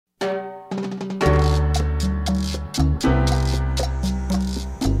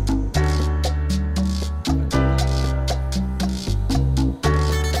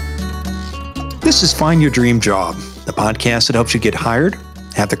This is Find Your Dream Job, the podcast that helps you get hired,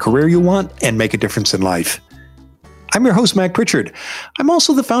 have the career you want, and make a difference in life. I'm your host, Mac Pritchard. I'm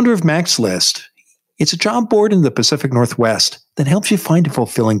also the founder of Mac's List. It's a job board in the Pacific Northwest that helps you find a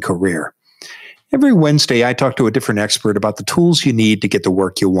fulfilling career. Every Wednesday, I talk to a different expert about the tools you need to get the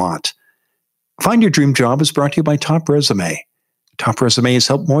work you want. Find Your Dream Job is brought to you by Top Resume. Top Resume has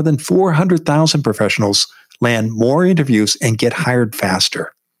helped more than 400,000 professionals land more interviews and get hired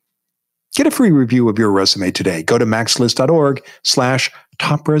faster. Get a free review of your resume today. Go to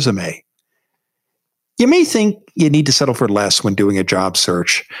macslist.org/topresume. You may think you need to settle for less when doing a job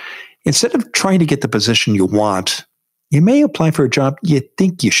search. Instead of trying to get the position you want, you may apply for a job you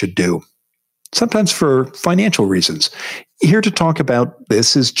think you should do, sometimes for financial reasons. Here to talk about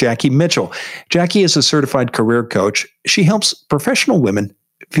this is Jackie Mitchell. Jackie is a certified career coach. She helps professional women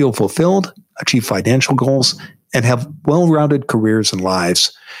feel fulfilled, achieve financial goals, and have well-rounded careers and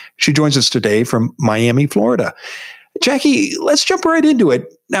lives. She joins us today from Miami, Florida. Jackie, let's jump right into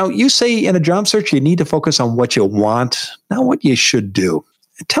it. Now, you say in a job search, you need to focus on what you want, not what you should do.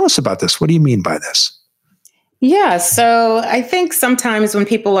 Tell us about this. What do you mean by this? Yeah, so I think sometimes when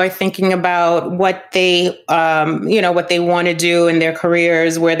people are thinking about what they, what they want to do in their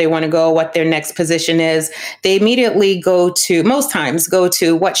careers, where they want to go, what their next position is, they immediately most times go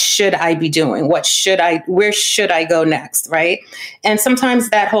to what should I be doing? Where should I go next? Right. And sometimes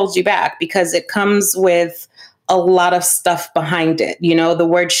that holds you back because it comes with a lot of stuff behind it. You know, the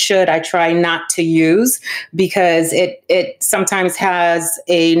word should I try not to use because it sometimes has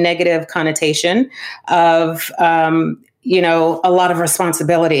a negative connotation of, a lot of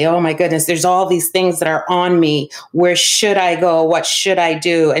responsibility. Oh my goodness, there's all these things that are on me. Where should I go? What should I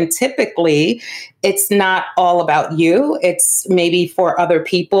do? And typically it's not all about you. It's maybe for other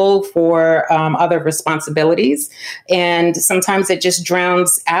people, for other responsibilities. And sometimes it just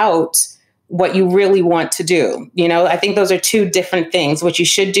drowns out what you really want to do. You know, I think those are two different things, what you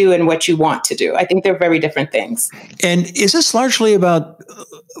should do and what you want to do. I think they're very different things. And is this largely about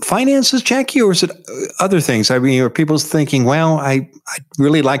finances, Jackie, or is it other things? I mean, are people thinking, well, I'd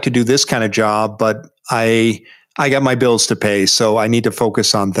really like to do this kind of job, but I got my bills to pay, so I need to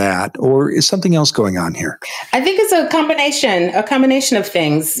focus on that? Or is something else going on here? I think it's a combination of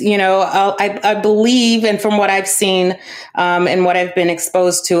things. You know, I believe, and from what I've seen and what I've been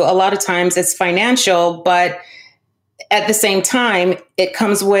exposed to, a lot of times it's financial, but at the same time, it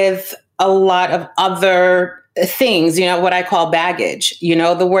comes with a lot of other things, you know, what I call baggage. You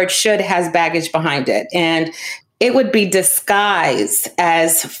know, the word should has baggage behind it. And it would be disguised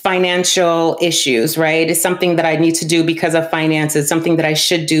as financial issues, right? It's something that I need to do because of finances, something that I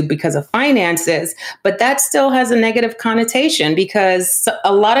should do because of finances. But that still has a negative connotation because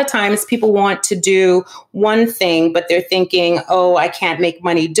a lot of times people want to do one thing, but they're thinking, oh, I can't make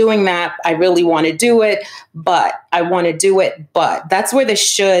money doing that. I really want to do it, but I want to do it. But that's where the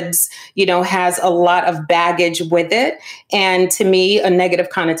shoulds, has a lot of baggage with it. And to me, a negative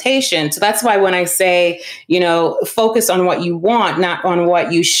connotation. So that's why when I say, focus on what you want, not on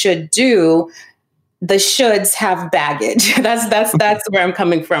what you should do, the shoulds have baggage. That's where I'm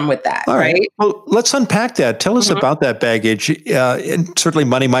coming from with that. All right. Well, let's unpack that. Tell us about that baggage. And certainly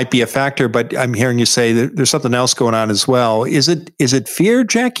money might be a factor, but I'm hearing you say that there's something else going on as well. Is it fear,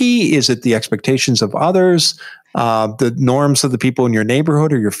 Jackie? Is it the expectations of others? The norms of the people in your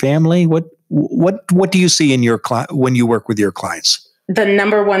neighborhood or your family? What do you see in when you work with your clients? The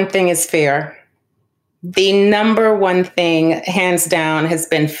number one thing is fear. The number one thing, hands down, has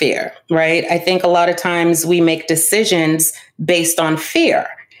been fear, right? I think a lot of times we make decisions based on fear.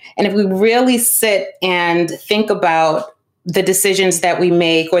 And if we really sit and think about the decisions that we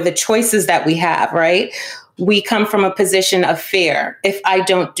make or the choices that we have, right? We come from a position of fear. If I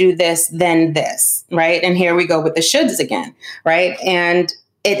don't do this, then this, right? And here we go with the shoulds again, right? And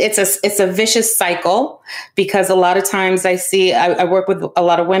it's a vicious cycle because a lot of times I work with a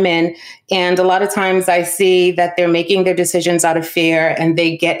lot of women, and a lot of times I see that they're making their decisions out of fear and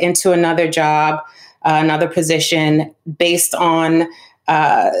they get into another job, another position based on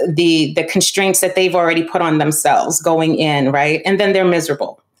the constraints that they've already put on themselves going in, right? And then they're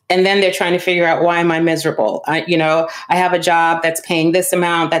miserable. And then they're trying to figure out, why am I miserable? I have a job that's paying this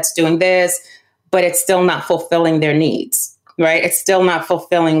amount, that's doing this, but it's still not fulfilling their needs. Right? It's still not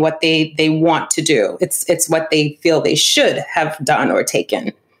fulfilling what they want to do. It's what they feel they should have done or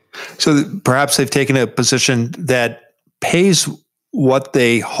taken. So perhaps they've taken a position that pays what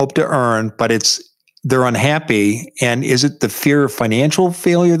they hope to earn, but they're unhappy. And is it the fear of financial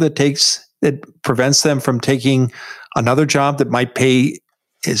failure that prevents them from taking another job that might pay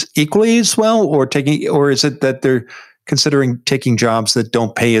is equally as well, or is it that they're considering taking jobs that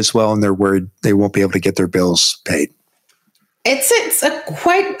don't pay as well and they're worried they won't be able to get their bills paid? It's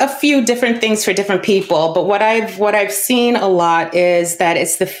quite a few different things for different people, but what I've seen a lot is that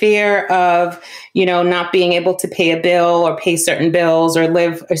it's the fear of, not being able to pay a bill or pay certain bills or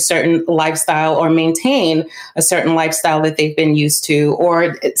live a certain lifestyle or maintain a certain lifestyle that they've been used to.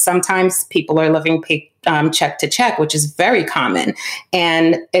 Or sometimes people are living check to check, which is very common.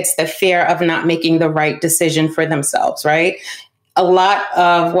 And it's the fear of not making the right decision for themselves, right? A lot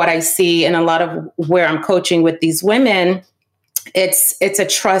of what I see and a lot of where I'm coaching with these women, it's a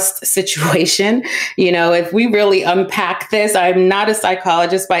trust situation. If we really unpack this, I'm not a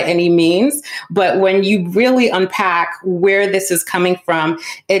psychologist by any means, but when you really unpack where this is coming from,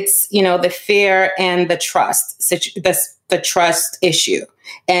 it's, the fear and the trust, the trust issue.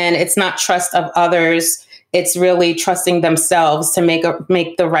 And it's not trust of others. It's really trusting themselves to make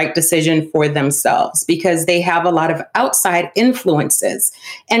the right decision for themselves, because they have a lot of outside influences.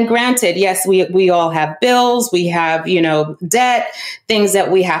 And granted, yes, we all have bills, we have, debt, things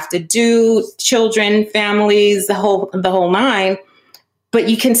that we have to do, children, families, the whole nine. But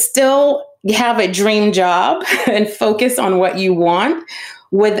you can still have a dream job and focus on what you want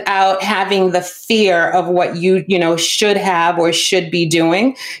without having the fear of what you should have or should be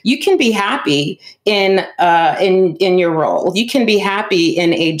doing. You can be happy in your role. You can be happy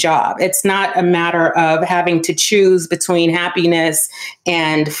in a job. It's not a matter of having to choose between happiness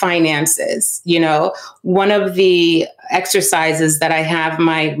and finances. One of the exercises that I have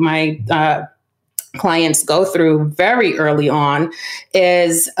my clients go through very early on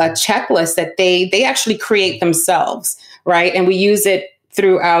is a checklist that they actually create themselves, right? And we use it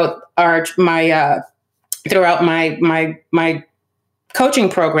throughout my coaching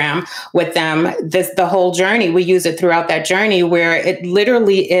program with them. The whole journey, we use it throughout that journey, where it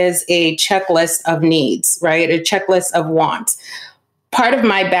literally is a checklist of needs, right? A checklist of wants. Part of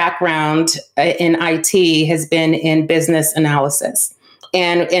my background in IT has been in business analysis.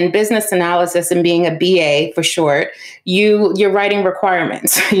 And in business analysis and being a BA for short, you're writing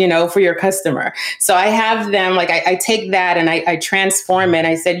requirements, for your customer. So I have them, I take that and I transform it.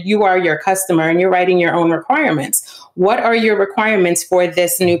 I said, you are your customer and you're writing your own requirements. What are your requirements for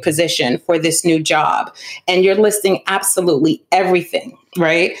this new position, for this new job? And you're listing absolutely everything,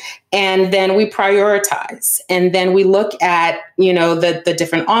 right? And then we prioritize. And then we look at, the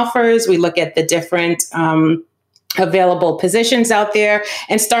different offers. We look at the different available positions out there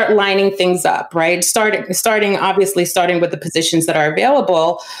and start lining things up, right? Starting with the positions that are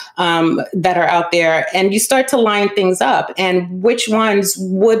available, that are out there, and you start to line things up and which ones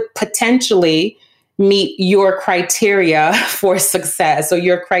would potentially meet your criteria for success or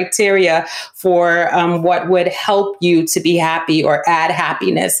your criteria for what would help you to be happy or add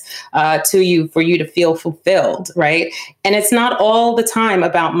happiness to you, for you to feel fulfilled, right? And it's not all the time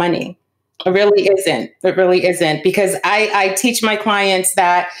about money. It really isn't. It really isn't, because I teach my clients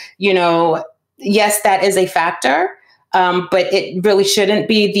that, yes, that is a factor, but it really shouldn't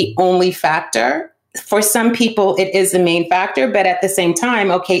be the only factor. For some people, it is the main factor, but at the same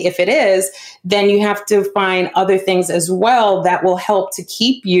time, okay, if it is, then you have to find other things as well that will help to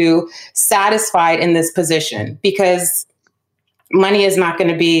keep you satisfied in this position, because money is not going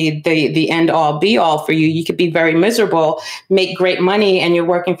to be the end all be all for you. You could be very miserable, make great money, and you're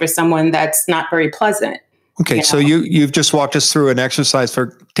working for someone that's not very pleasant. Okay. So you've just walked us through an exercise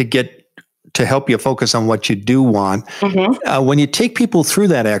to help you focus on what you do want. Mm-hmm. When you take people through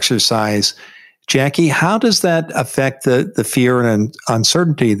that exercise, Jackie, how does that affect the fear and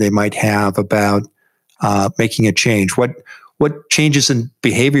uncertainty they might have about making a change? What changes in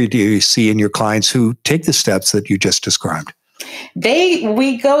behavior do you see in your clients who take the steps that you just described?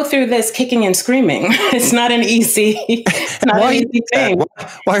 We go through this kicking and screaming. It's not an easy thing.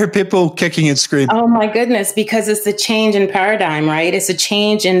 Why are people kicking and screaming? Oh my goodness, because it's a change in paradigm, right? It's a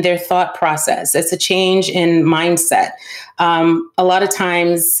change in their thought process. It's a change in mindset. A lot of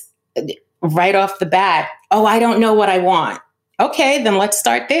times, right off the bat, I don't know what I want. Okay, then let's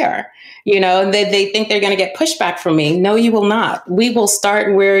start there. They think they're going to get pushback from me. No, you will not. We will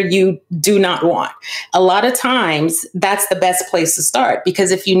start where you do not want. A lot of times, that's the best place to start,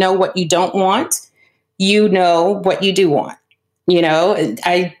 because if you know what you don't want, you know what you do want.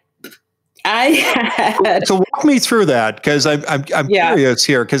 So walk me through that, because I'm curious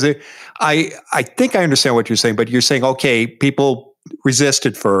here, because I think I understand what you're saying, but you're saying, okay, people resist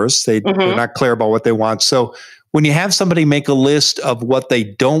at first. They're not clear about what they want. So when you have somebody make a list of what they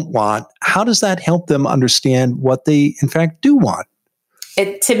don't want, how does that help them understand what they in fact do want?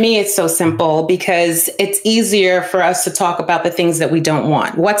 To me, it's so simple, because it's easier for us to talk about the things that we don't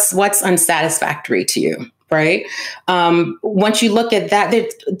want. What's unsatisfactory to you? right? Once you look at that,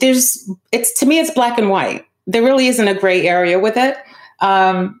 to me, it's black and white. There really isn't a gray area with it.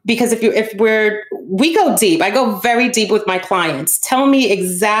 Because we go deep, I go very deep with my clients. Tell me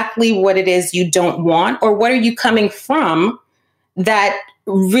exactly what it is you don't want, or what are you coming from that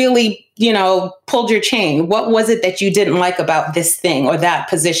really, pulled your chain? What was it that you didn't like about this thing or that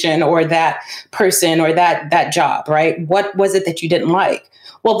position or that person or that job, right? What was it that you didn't like?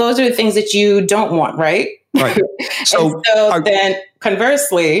 Well, those are the things that you don't want, right? Right. So then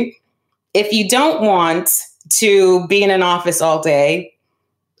conversely, if you don't want to be in an office all day,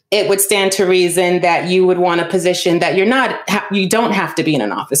 it would stand to reason that you would want a position that you don't have to be in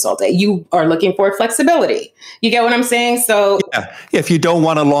an office all day. You are looking for flexibility. You get what I'm saying? So yeah. If you don't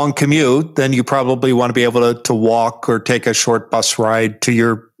want a long commute, then you probably want to be able to walk or take a short bus ride to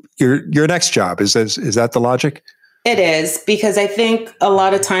your next job. Is that the logic? It is, because I think a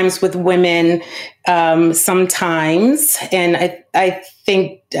lot of times with women, sometimes, and I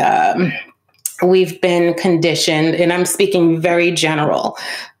think we've been conditioned, and I'm speaking very general,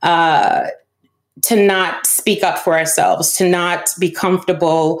 to not speak up for ourselves, to not be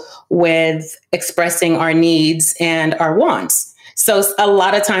comfortable with expressing our needs and our wants. So a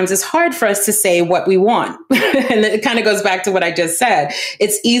lot of times it's hard for us to say what we want. And it kind of goes back to what I just said.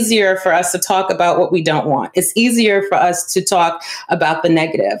 It's easier for us to talk about what we don't want. It's easier for us to talk about the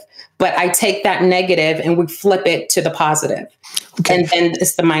negative. But I take that negative and we flip it to the positive. Okay. And then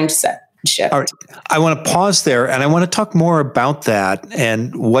it's the mindset shift. All right. I want to pause there, and I want to talk more about that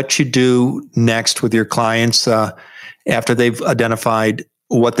and what you do next with your clients after they've identified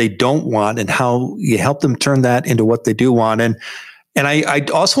what they don't want and how you help them turn that into what they do want. And I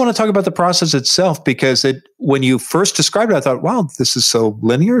also want to talk about the process itself, because when you first described it, I thought, wow, this is so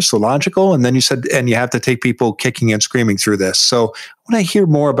linear, so logical. And then you said, and you have to take people kicking and screaming through this. So I want to hear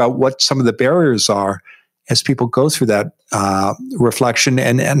more about what some of the barriers are as people go through that reflection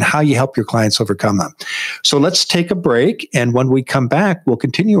and how you help your clients overcome them. So let's take a break. And when we come back, we'll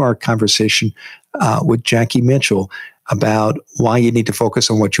continue our conversation with Jackie Mitchell about why you need to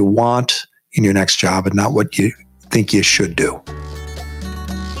focus on what you want in your next job and not what you think you should do.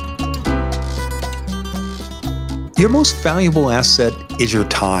 Your most valuable asset is your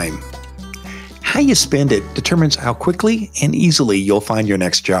time. How you spend it determines how quickly and easily you'll find your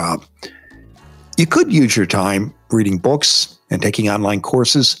next job. You could use your time reading books and taking online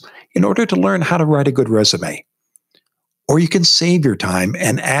courses in order to learn how to write a good resume. Or you can save your time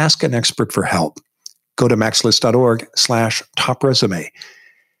and ask an expert for help. Go to maxlist.org/topresume.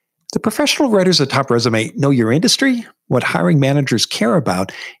 The professional writers at Top Resume know your industry, what hiring managers care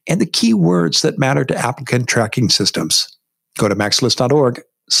about, and the key words that matter to applicant tracking systems. Go to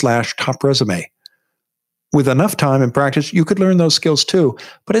maxlist.org/topresume. With enough time and practice, you could learn those skills too.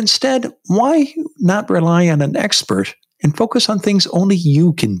 But instead, why not rely on an expert and focus on things only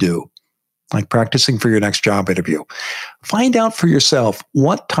you can do, like practicing for your next job interview? Find out for yourself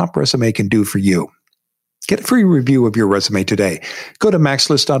what Top Resume can do for you. Get a free review of your resume today. Go to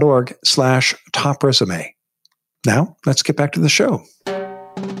maxlist.org/topresume. Now, let's get back to the show.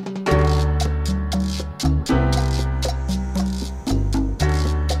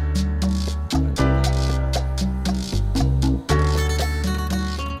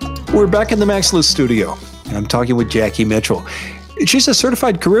 We're back in the MaxList studio, and I'm talking with Jackie Mitchell. She's a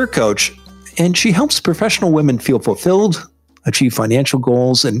certified career coach, and she helps professional women feel fulfilled, achieve financial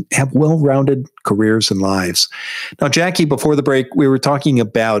goals, and have well-rounded careers and lives. Now, Jackie, before the break, we were talking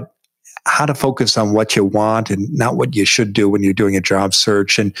about how to focus on what you want and not what you should do when you're doing a job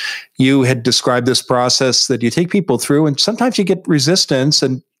search. And you had described this process that you take people through, and sometimes you get resistance,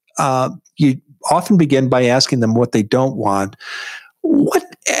 and you often begin by asking them what they don't want.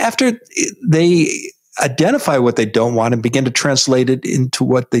 After they identify what they don't want and begin to translate it into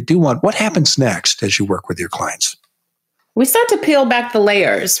what they do want, what happens next as you work with your clients? We start to peel back the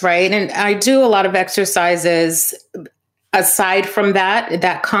layers, right? And I do a lot of exercises aside from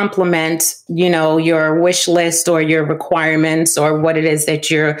that complement, your wish list or your requirements or what it is that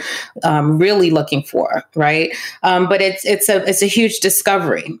you're really looking for, right? But it's a huge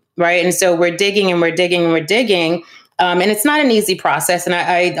discovery, right? And so we're digging and we're digging and we're digging. And it's not an easy process. And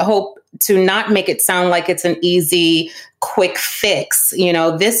I hope to not make it sound like it's an easy quick fix.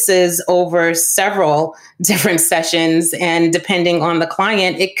 This is over several different sessions, and depending on the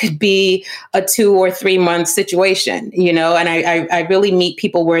client, it could be a 2 or 3 month situation, and I really meet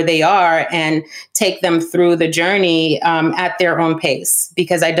people where they are and take them through the journey at their own pace,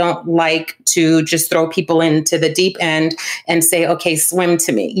 because I don't like to just throw people into the deep end and say, okay, swim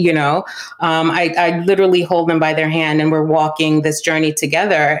to me. I literally hold them by their hand and we're walking this journey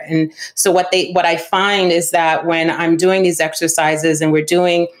together. And so what I find is that when I'm doing these exercises and we're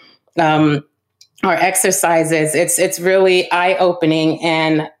doing our exercises, it's really eye-opening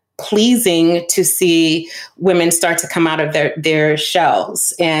and pleasing to see women start to come out of their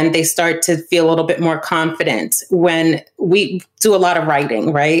shells, and they start to feel a little bit more confident. When we do a lot of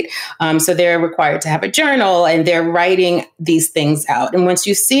writing, right? So they're required to have a journal and they're writing these things out. And once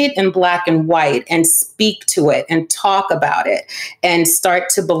you see it in black and white and speak to it and talk about it and start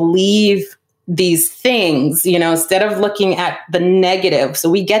to believe these things, instead of looking at the negative. So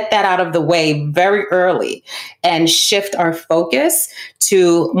we get that out of the way very early and shift our focus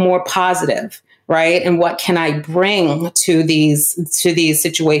to more positive, right? And what can I bring to these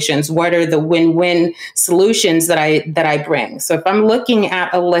situations? What are the win-win solutions that I bring? So if I'm looking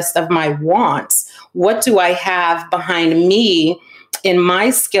at a list of my wants, what do I have behind me in my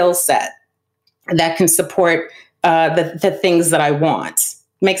skill set that can support the things that I want?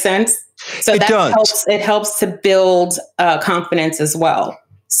 Make sense? So it helps to build confidence as well.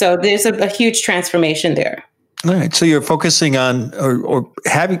 So there's a huge transformation there. All right. So you're focusing on or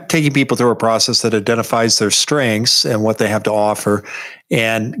taking people through a process that identifies their strengths and what they have to offer,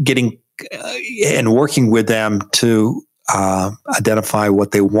 and getting and working with them to identify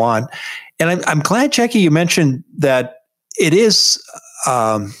what they want. And I'm glad, Jackie, you mentioned that it is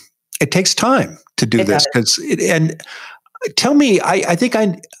it takes time to do this, and tell me, I think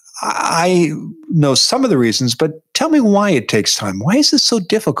I know some of the reasons, but tell me why it takes time. Why is this so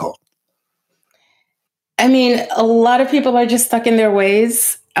difficult? I mean, a lot of people are just stuck in their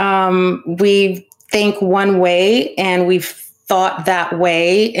ways. We think one way and we've thought that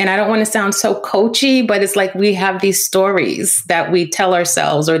way. And I don't want to sound so coachy, but it's like we have these stories that we tell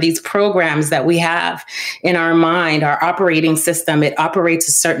ourselves, or these programs that we have in our mind, our operating system. It operates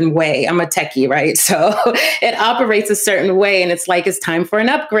a certain way. I'm a techie, right? So it operates a certain way. And it's like, it's time for an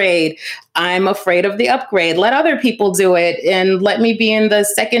upgrade. I'm afraid of the upgrade. Let other people do it and let me be in the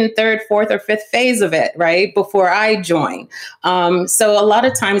second, third, fourth, or fifth phase of it, right? Before I join. So a lot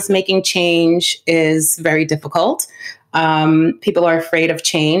of times making change is very difficult. People are afraid of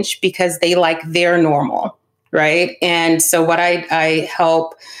change because they like their normal, right? And so what I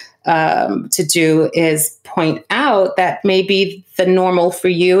help to do is point out that maybe the normal for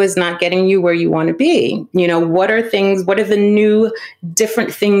you is not getting you where you want to be. What are the new,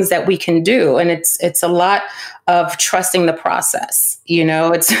 different things that we can do? And it's a lot of trusting the process.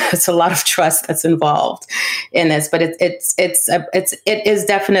 It's a lot of trust that's involved in this, but it is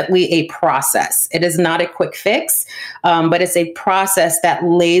definitely a process. It is not a quick fix, but it's a process that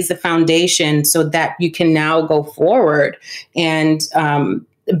lays the foundation so that you can now go forward and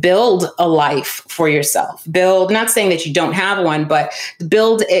build a life for yourself. Not saying that you don't have one, but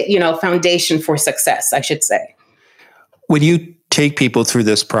build a foundation for success, I should say. When you take people through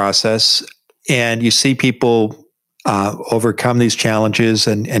this process and you see people overcome these challenges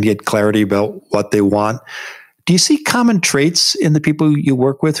and get clarity about what they want, do you see common traits in the people you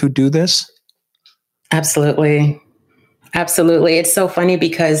work with who do this? Absolutely. Absolutely. It's so funny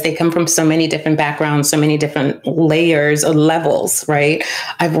because they come from so many different backgrounds, so many different layers or levels, right?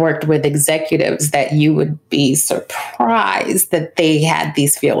 I've worked with executives that you would be surprised that they had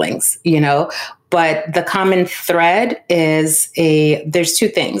these feelings, but the common thread is there's two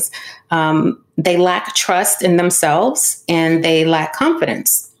things. They lack trust in themselves and they lack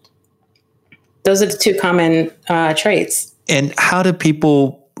confidence. Those are the two common traits. And how do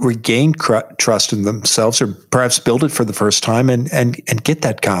people regain trust in themselves, or perhaps build it for the first time and get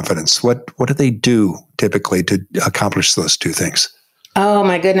that confidence? What do they do typically to accomplish those two things? Oh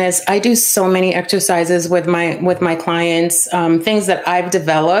my goodness. I do so many exercises with my clients, things that I've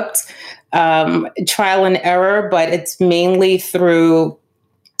developed, trial and error, but it's mainly through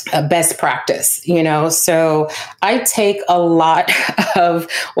best practice, So I take a lot of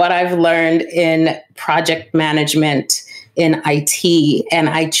what I've learned in project management in IT, and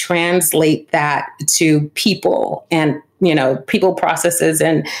I translate that to people and people, processes,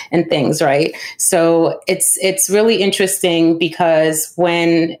 and things, right? So it's really interesting because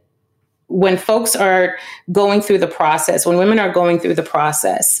when folks are going through the process, when women are going through the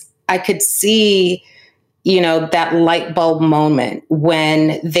process, I could see that light bulb moment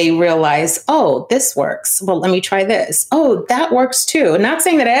when they realize, oh, this works. Well, let me try this. Oh, that works too. Not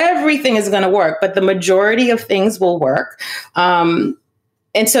saying that everything is going to work, but the majority of things will work. And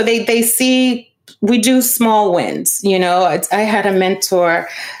so they see we do small wins. I had a mentor,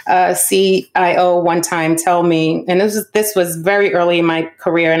 CIO one time tell me, and this was very early in my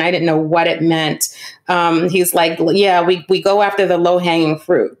career and I didn't know what it meant. He's like, yeah, we go after the low hanging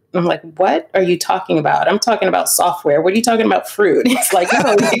fruit. I'm like, what are you talking about? I'm talking about software. What are you talking about fruit? It's like,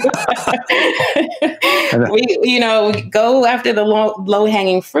 no, we go after the low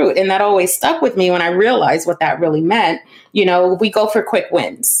hanging fruit. And that always stuck with me when I realized what that really meant. We go for quick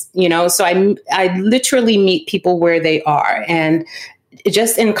wins, so I literally meet people where they are. And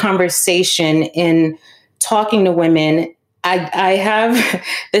just in conversation, in talking to women, I have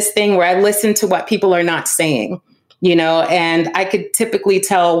this thing where I listen to what people are not saying. And I could typically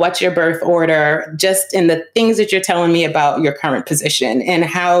tell what's your birth order just in the things that you're telling me about your current position and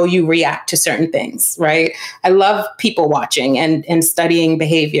how you react to certain things, right? I love people watching and studying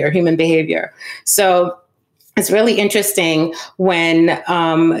behavior, human behavior. So it's really interesting when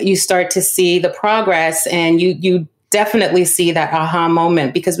you start to see the progress and you definitely see that aha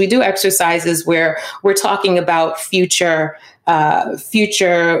moment, because we do exercises where we're talking about future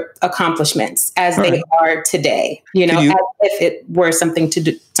accomplishments as they are today, as if it were something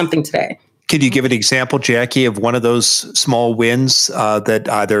today. Could you give an example, Jackie, of one of those small wins that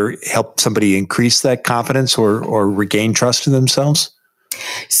either help somebody increase that confidence or regain trust in themselves?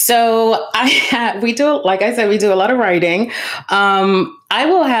 So we do a lot of writing. I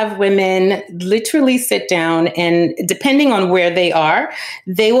will have women literally sit down and, depending on where they are,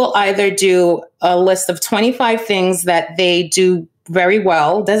 they will either do a list of 25 things that they do very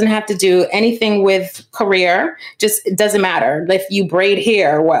well. Doesn't have to do anything with career. Just, it doesn't matter if you braid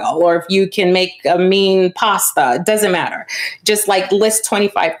hair well, or if you can make a mean pasta. It doesn't matter. Just list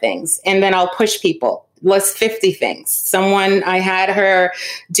 25 things. And then I'll push people. List 50 things. I had her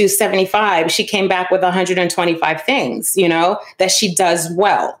do 75. She came back with 125 things, that she does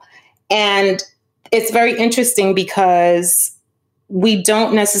well. And it's very interesting because we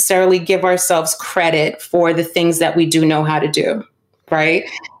don't necessarily give ourselves credit for the things that we do know how to do, right?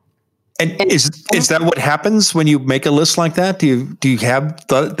 And is that what happens when you make a list like that? Do you have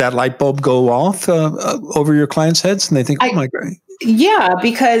that light bulb go off over your clients' heads and they think, oh my God? Yeah,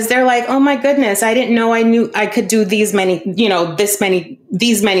 because they're like, oh my goodness, I didn't know I knew I could do these many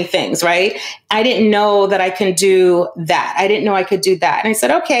things, right? I didn't know that I can do that. I didn't know I could do that. And I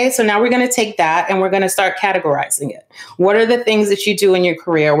said, okay, so now we're going to take that and we're going to start categorizing it. What are the things that you do in your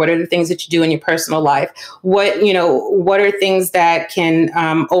career? What are the things that you do in your personal life? What are things that can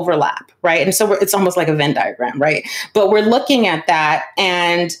overlap, right? And so it's almost like a Venn diagram, right? But we're looking at that,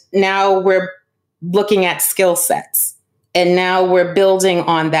 and now we're looking at skill sets. And now we're building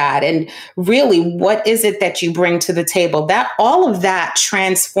on that. And really, what is it that you bring to the table? That all of that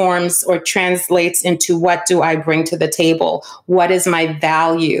transforms or translates into, what do I bring to the table? What is my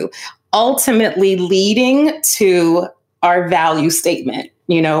value? Ultimately leading to our value statement.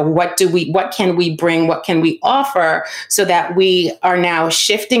 What can we bring? What can we offer, so that we are now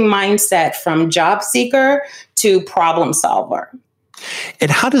shifting mindset from job seeker to problem solver? And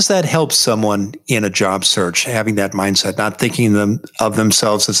how does that help someone in a job search, having that mindset, not thinking of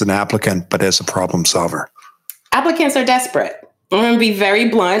themselves as an applicant, but as a problem solver? Applicants are desperate. I'm going to be very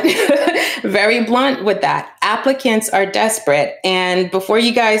blunt, very blunt with that. Applicants are desperate. And before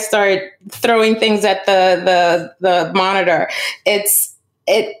you guys start throwing things at the monitor,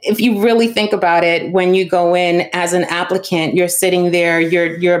 if you really think about it, when you go in as an applicant, you're sitting there,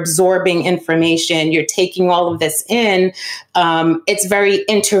 you're absorbing information, you're taking all of this in. It's very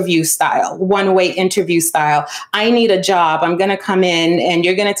interview style, one-way interview style. I need a job. I'm going to come in and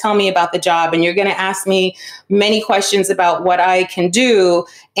you're going to tell me about the job, and you're going to ask me many questions about what I can do,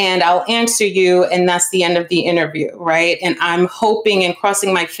 and I'll answer you. And that's the end of the interview, right? And I'm hoping and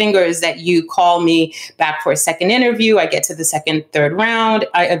crossing my fingers that you call me back for a second interview. I get to the second, third round.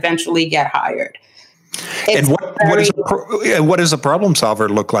 I eventually get hired. And what does a problem solver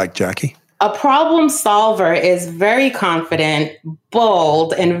look like, Jackie? A problem solver is very confident,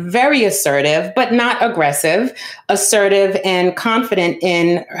 bold, and very assertive, but not aggressive, assertive and confident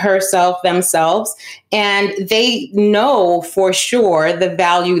in herself, themselves. And they know for sure the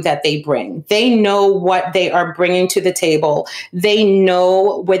value that they bring. They know what they are bringing to the table. They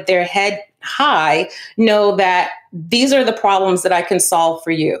know, with their head high, know that these are the problems that I can solve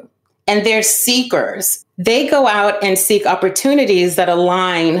for you. And they're seekers. They go out and seek opportunities that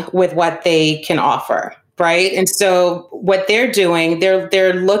align with what they can offer, right? And so what they're doing,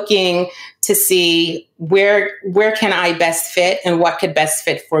 they're looking to see where can I best fit and what could best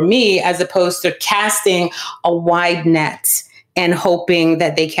fit for me, as opposed to casting a wide net and hoping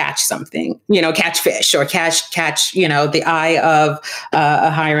that they catch something, catch fish or catch, the eye of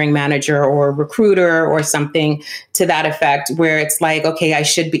a hiring manager or recruiter or something to that effect, where it's like, okay,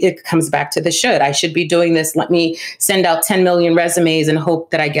 it comes back to the should. I should be doing this. Let me send out 10 million resumes and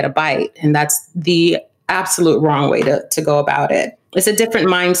hope that I get a bite. And that's the absolute wrong way to go about it. It's a different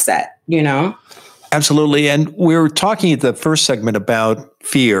mindset, Absolutely. And we were talking at the first segment about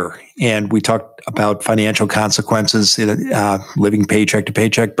fear, and we talked about financial consequences, living paycheck to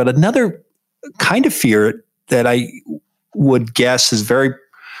paycheck. But another kind of fear that I would guess is very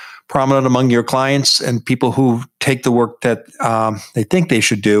prominent among your clients and people who take the work that they think they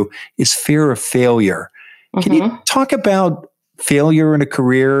should do is fear of failure. Mm-hmm. Can you talk about failure in a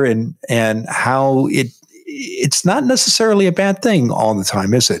career and how it's not necessarily a bad thing all the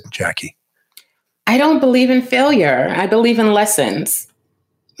time, is it, Jackie? I don't believe in failure. I believe in lessons,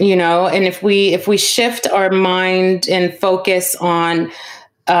 and if we shift our mind and focus on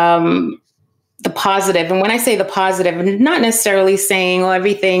the positive, and when I say the positive, I'm not necessarily saying,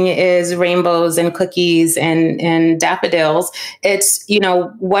 everything is rainbows and cookies and daffodils. It's,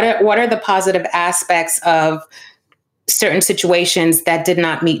 what are the positive aspects of certain situations that did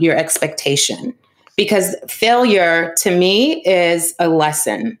not meet your expectation? Because failure to me is a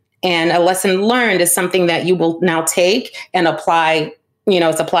lesson. And a lesson learned is something that you will now take and apply,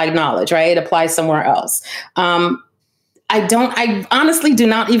 it's applied knowledge, right? It applies somewhere else. I honestly do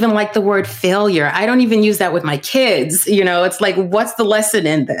not even like the word failure. I don't even use that with my kids. It's like, what's the lesson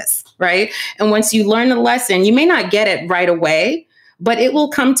in this, right? And once you learn the lesson, you may not get it right away, but it will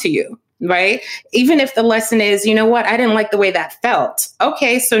come to you, right? Even if the lesson is, I didn't like the way that felt.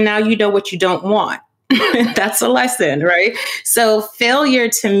 Okay, so now you know what you don't want. That's a lesson, right? So failure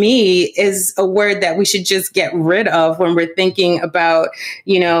to me is a word that we should just get rid of when we're thinking about,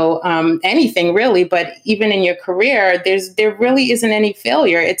 anything really. But even in your career, there really isn't any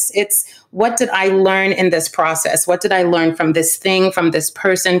failure. It's what did I learn in this process? What did I learn from this thing, from this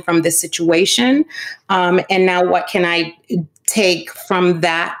person, from this situation? And now what can I take from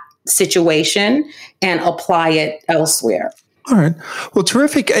that situation and apply it elsewhere? All right. Well,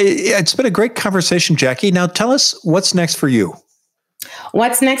 terrific. It's been a great conversation, Jackie. Now tell us what's next for you.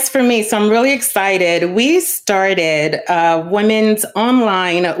 What's next for me? So I'm really excited. We started a women's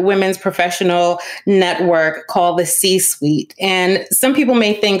professional network called the C-Suite. And some people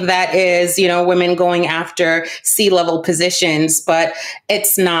may think that is, women going after C-level positions, but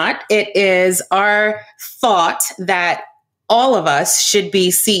it's not. It is our thought that all of us should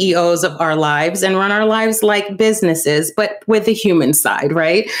be CEOs of our lives and run our lives like businesses, but with the human side,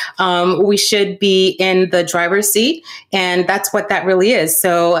 right? We should be in the driver's seat, and that's what that really is.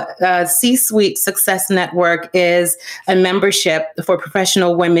 So C-Suite Success Network is a membership for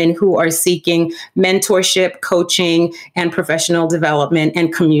professional women who are seeking mentorship, coaching, and professional development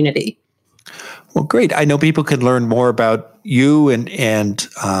and community. Well, great. I know people can learn more about you and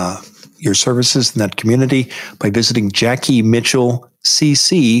your services in that community by visiting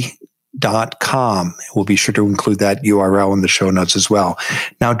JackieMitchellCC.com. We'll be sure to include that URL in the show notes as well.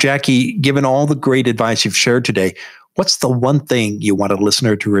 Now, Jackie, given all the great advice you've shared today, what's the one thing you want a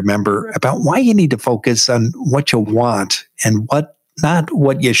listener to remember about why you need to focus on what you want and not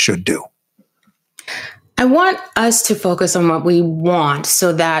what you should do? I want us to focus on what we want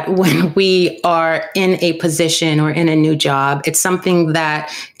so that when we are in a position or in a new job, it's something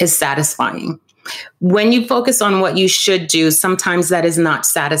that is satisfying. When you focus on what you should do, sometimes that is not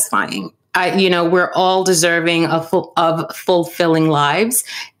satisfying. We're all deserving of fulfilling lives.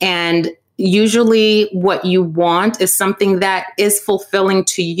 And usually what you want is something that is fulfilling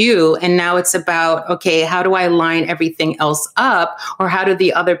to you. And now it's about, okay, how do I line everything else up? Or how do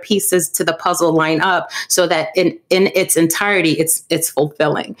the other pieces to the puzzle line up so that in its entirety, it's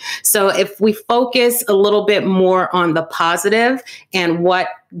fulfilling? So if we focus a little bit more on the positive and what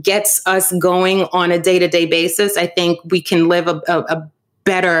gets us going on a day-to-day basis, I think we can live a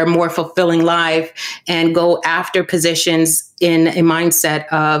better, more fulfilling life and go after positions in a mindset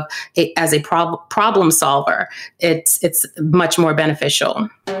of as a problem solver. It's much more beneficial.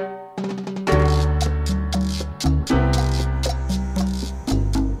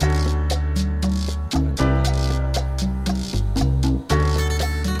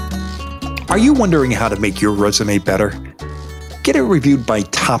 Are you wondering how to make your resume better? Get it reviewed by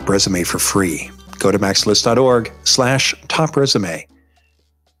Top Resume for free. Go to maxlist.org/topresume.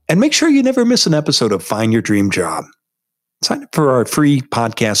 And make sure you never miss an episode of Find Your Dream Job. Sign up for our free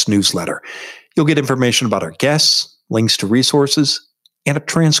podcast newsletter. You'll get information about our guests, links to resources, and a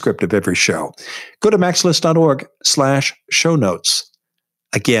transcript of every show. Go to maxlist.org/show notes.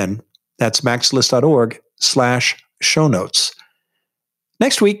 Again, that's maxlist.org/show notes.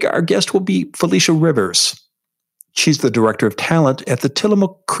 Next week, our guest will be Felicia Rivers. She's the Director of Talent at the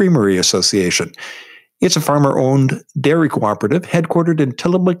Tillamook Creamery Association. It's a farmer-owned dairy cooperative headquartered in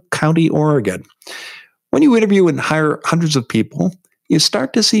Tillamook County, Oregon. When you interview and hire hundreds of people, you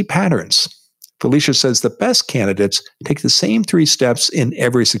start to see patterns. Felicia says the best candidates take the same 3 steps in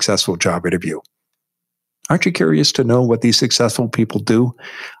every successful job interview. Aren't you curious to know what these successful people do?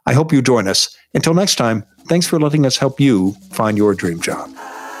 I hope you join us. Until next time, thanks for letting us help you find your dream job.